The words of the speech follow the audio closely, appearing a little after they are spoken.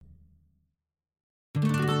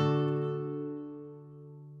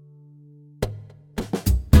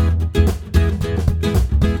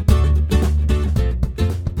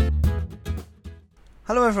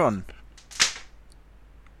Hello, everyone,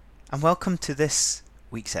 and welcome to this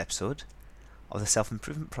week's episode of the Self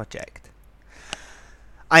Improvement Project.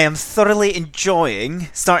 I am thoroughly enjoying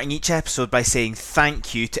starting each episode by saying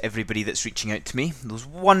thank you to everybody that's reaching out to me. Those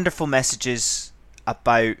wonderful messages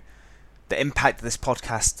about the impact that this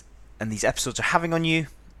podcast and these episodes are having on you,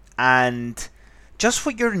 and just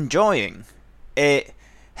what you're enjoying. It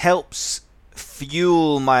helps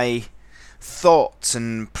fuel my thoughts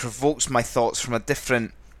and provokes my thoughts from a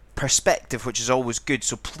different perspective, which is always good.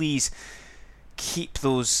 So please keep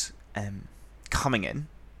those coming in.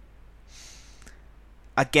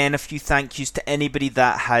 Again, a few thank yous to anybody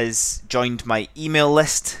that has joined my email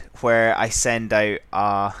list, where I send out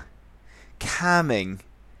a calming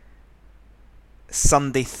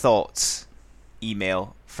Sunday thoughts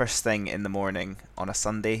email first thing in the morning on a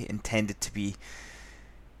Sunday, intended to be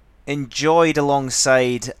enjoyed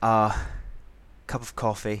alongside a cup of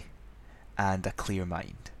coffee and a clear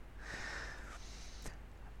mind.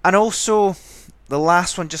 And also, the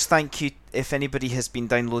last one, just thank you if anybody has been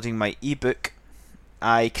downloading my ebook.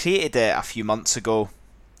 I created it a few months ago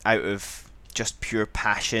out of just pure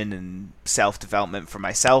passion and self-development for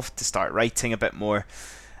myself to start writing a bit more.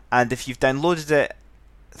 And if you've downloaded it,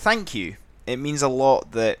 thank you. It means a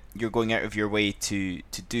lot that you're going out of your way to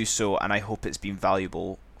do so, and I hope it's been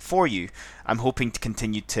valuable for you. I'm hoping to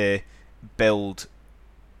continue to build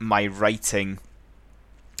my writing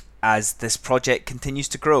as this project continues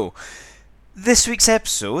to grow. This week's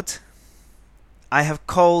episode I have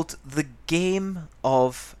called The Game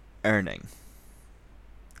of Earning.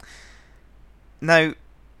 Now,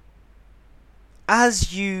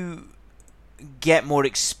 as you get more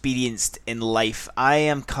experienced in life, I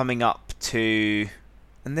am coming up to,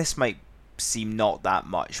 and this might seem not that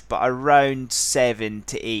much, but around 7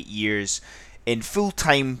 to 8 years in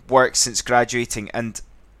full-time work since graduating. And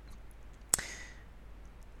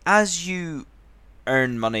as you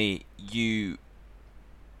earn money, you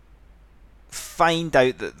find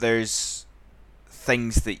out that there's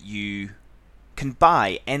things that you can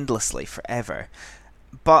buy endlessly forever,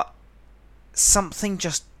 but something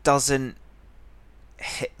just doesn't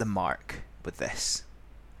hit the mark with this.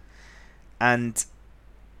 And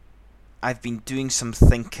I've been doing some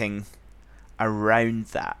thinking around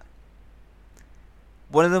that.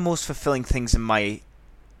 One of the most fulfilling things in my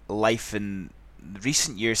life in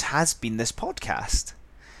recent years has been this podcast.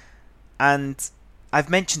 And I've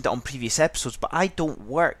mentioned it on previous episodes, but I don't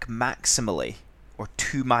work maximally or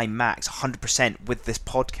to my max 100% with this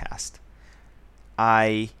podcast.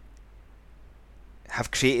 I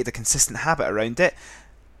have created a consistent habit around it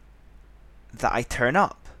that I turn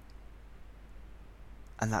up.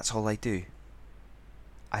 And that's all I do.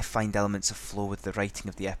 I find elements of flow with the writing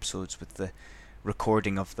of the episodes, with the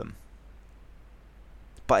recording of them.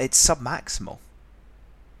 But it's submaximal.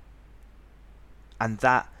 And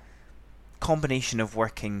that combination of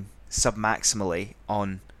working submaximally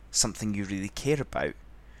on something you really care about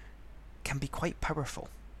can be quite powerful.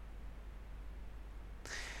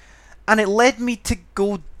 And it led me to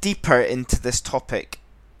go deeper into this topic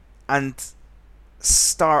and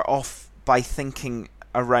start off by thinking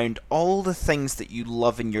around all the things that you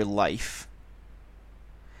love in your life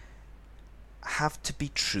have to be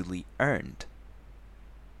truly earned.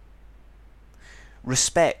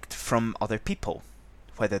 Respect from other people,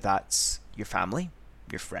 whether that's your family,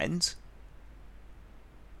 your friends,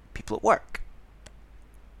 people at work.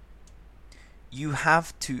 You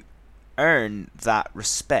have to earn that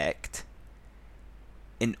respect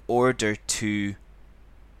in order to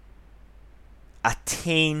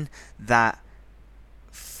attain that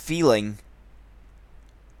feeling,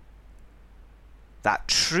 that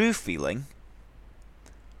true feeling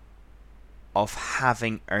of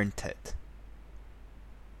having earned it.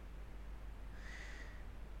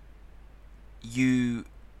 You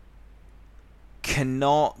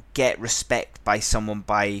cannot get respect by someone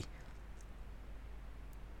by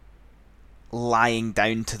lying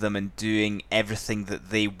down to them and doing everything that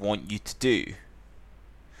they want you to do.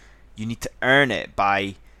 You need to earn it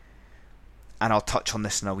by, and I'll touch on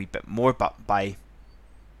this in a wee bit more, but by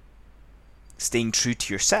staying true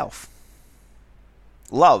to yourself.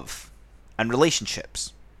 Love and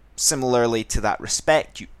relationships. Similarly to that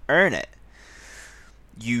respect, you earn it.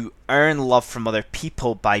 You earn love from other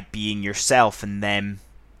people by being yourself and them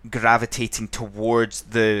gravitating towards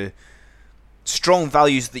the strong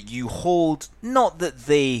values that you hold, not that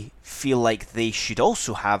they feel like they should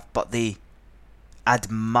also have, but they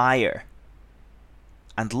admire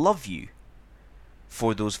and love you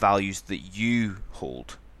for those values that you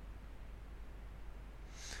hold.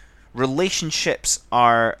 Relationships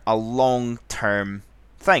are a long-term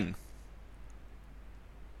thing.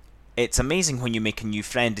 It's amazing when you make a new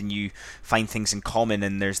friend and you find things in common,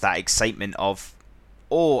 and there's that excitement of,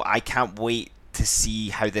 oh, I can't wait to see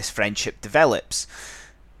how this friendship develops.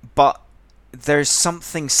 But there's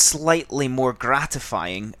something slightly more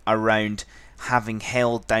gratifying around having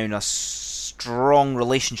held down a strong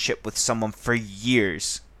relationship with someone for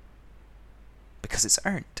years, because it's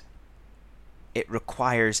earned. It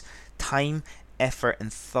requires time, effort,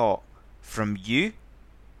 and thought from you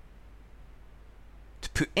to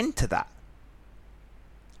put into that,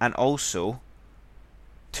 and also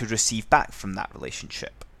to receive back from that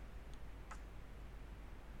relationship.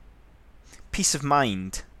 Peace of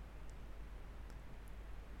mind.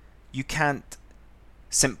 You can't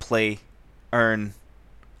simply earn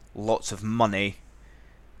lots of money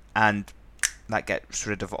and that gets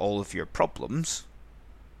rid of all of your problems.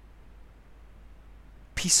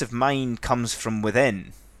 Peace of mind comes from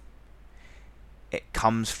within. It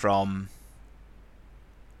comes from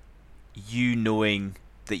you knowing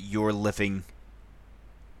that you're living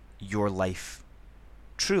your life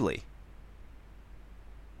truly.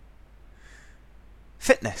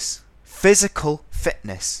 Fitness. Physical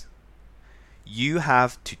fitness. You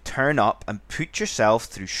have to turn up and put yourself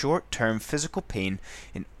through short-term physical pain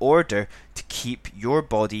in order to keep your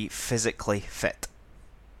body physically fit.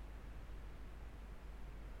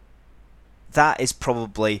 That is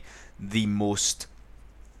probably the most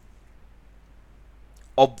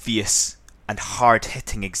obvious and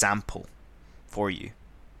hard-hitting example for you.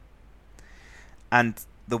 And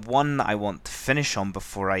the one that I want to finish on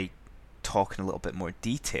before I talk in a little bit more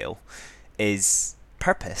detail is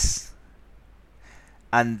purpose.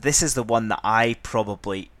 And this is the one that I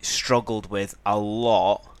probably struggled with a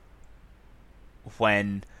lot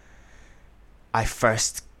when I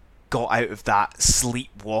first got out of that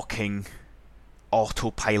sleepwalking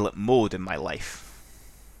autopilot mode in my life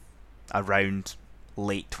around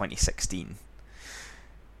late 2016.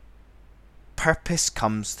 Purpose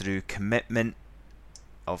comes through commitment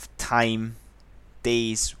of time,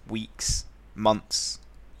 days, weeks, months,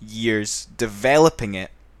 years, developing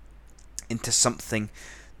it into something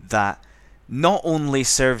that not only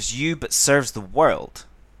serves you but serves the world.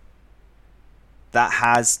 That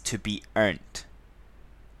has to be earned.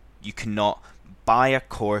 You cannot buy a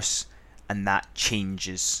course and that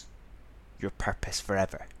changes your purpose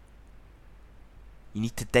forever. You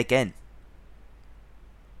need to dig in.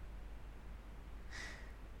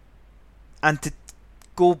 And to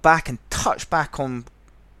go back and touch back on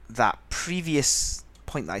that previous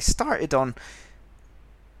point that I started on,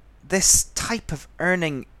 this type of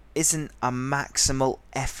earning isn't a maximal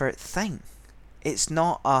effort thing. It's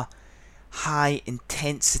not a high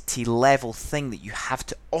intensity level thing that you have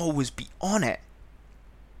to always be on it.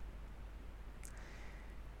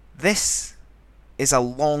 This is a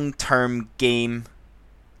long-term game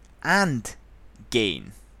and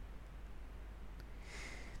gain.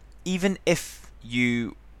 Even if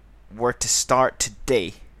you were to start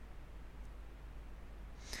today,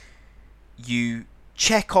 you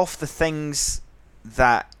check off the things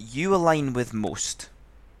that you align with most,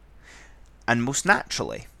 and most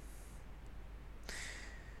naturally.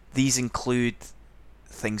 These include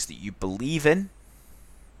things that you believe in,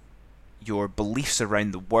 your beliefs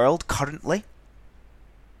around the world currently,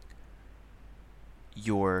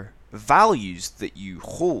 your values that you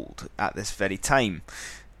hold at this very time.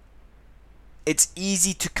 It's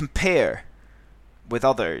easy to compare with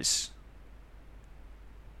others,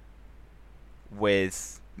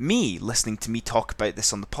 with me listening to me talk about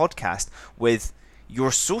this on the podcast, with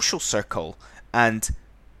your social circle and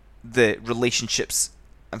the relationships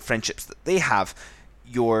and friendships that they have,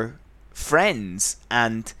 your friends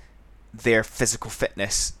and their physical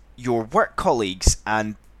fitness, your work colleagues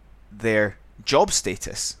and their job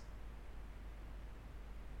status.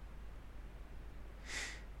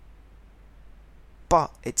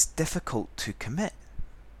 But it's difficult to commit.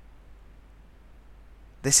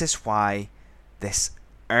 This is why this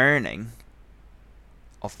earning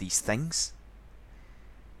of these things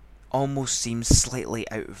almost seems slightly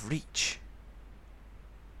out of reach.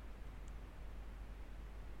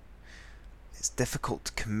 It's difficult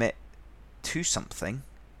to commit to something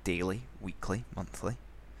daily, weekly, monthly.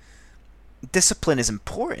 Discipline is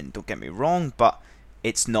important, don't get me wrong, but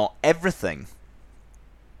it's not everything.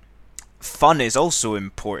 Fun is also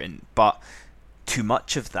important, but too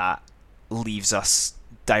much of that leaves us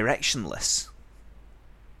directionless.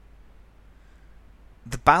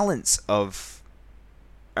 The balance of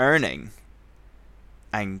earning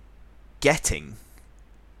and getting,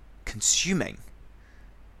 consuming,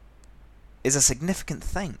 is a significant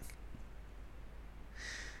thing.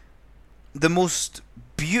 The most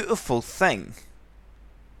beautiful thing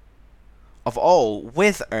of all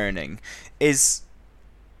with earning is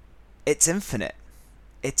it's infinite.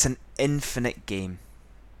 It's an infinite game.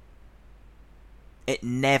 It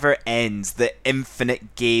never ends. The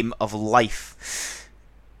infinite game of life.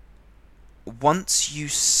 Once you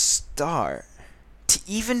start to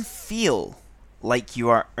even feel like you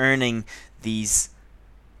are earning these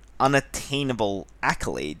unattainable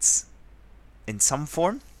accolades in some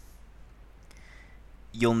form,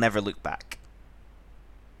 you'll never look back.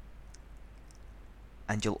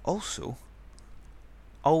 And you'll also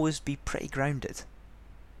always be pretty grounded,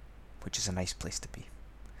 which is a nice place to be.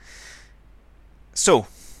 So,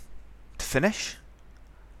 to finish,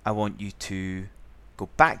 I want you to go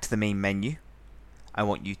back to the main menu. I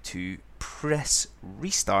want you to press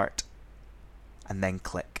restart and then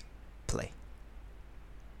click play.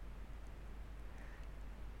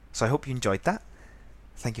 So I hope you enjoyed that.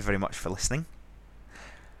 Thank you very much for listening.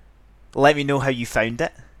 Let me know how you found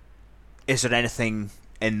it. Is there anything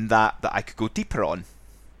in that I could go deeper on,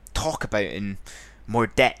 talk about in more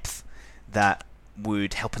depth, that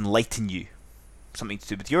would help enlighten you? Something to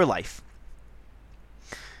do with your life?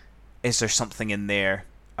 Is there something in there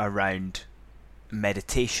around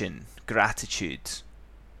meditation, gratitude,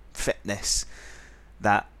 fitness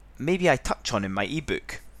that maybe I touch on in my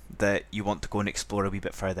ebook that you want to go and explore a wee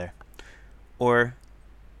bit further? Or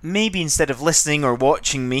maybe instead of listening or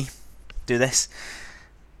watching me do this,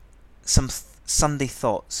 some Sunday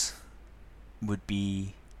thoughts would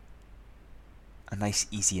be a nice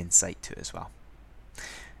easy insight to it as well.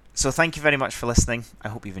 So thank you very much for listening. I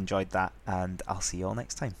hope you've enjoyed that, and I'll see you all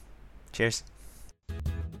next time. Cheers.